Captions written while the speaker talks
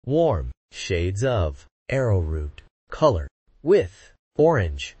Warm Shades of Arrowroot color with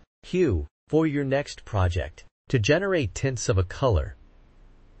orange hue for your next project. To generate tints of a color,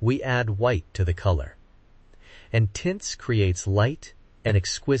 we add white to the color. And tints creates light and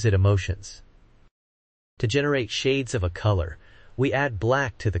exquisite emotions. To generate shades of a color, we add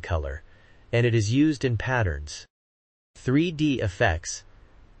black to the color, and it is used in patterns. 3D effects,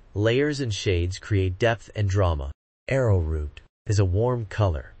 layers and shades create depth and drama. Arrowroot is a warm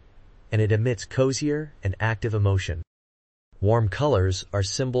color, and it emits cozier and active emotion. Warm colors are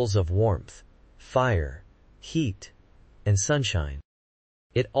symbols of warmth, fire, heat, and sunshine.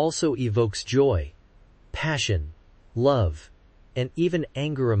 It also evokes joy, passion, love, and even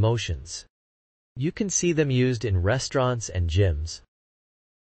anger emotions. You can see them used in restaurants and gyms.